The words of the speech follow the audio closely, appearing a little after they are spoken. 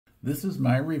This is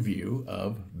my review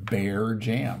of Bear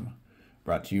Jam,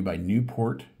 brought to you by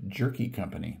Newport Jerky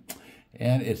Company.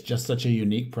 And it's just such a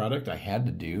unique product. I had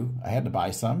to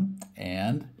buy some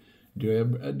and do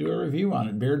a review on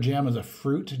it. Bear Jam is a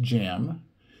fruit jam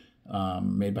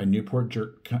made by Newport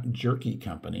Jerky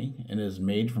Company and is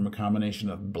made from a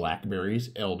combination of blackberries,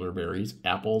 elderberries,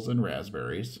 apples, and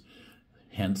raspberries,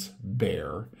 hence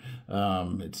bear.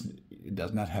 It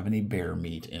does not have any bear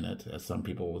meat in it, as some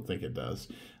people would think it does.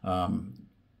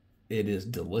 It is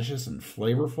delicious and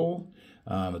flavorful.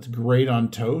 It's great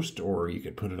on toast, or you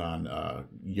could put it on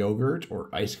yogurt or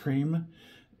ice cream.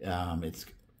 It's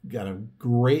got a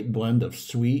great blend of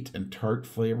sweet and tart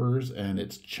flavors, and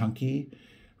it's chunky.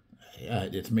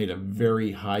 It's made of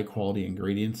very high quality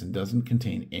ingredients and doesn't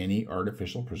contain any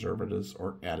artificial preservatives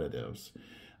or additives.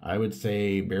 I would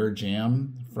say Bear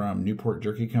Jam from Newport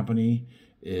Jerky Company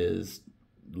is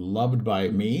loved by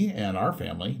me and our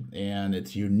family, and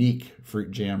it's unique fruit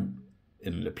jam,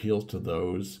 and it appeals to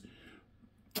those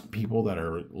people that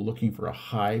are looking for a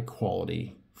high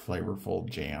quality, flavorful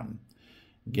jam.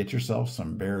 Get yourself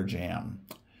some Bear Jam.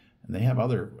 And they have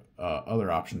other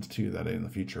options too that in the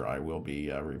future I will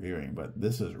be reviewing, but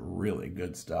this is really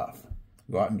good stuff.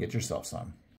 Go out and get yourself some.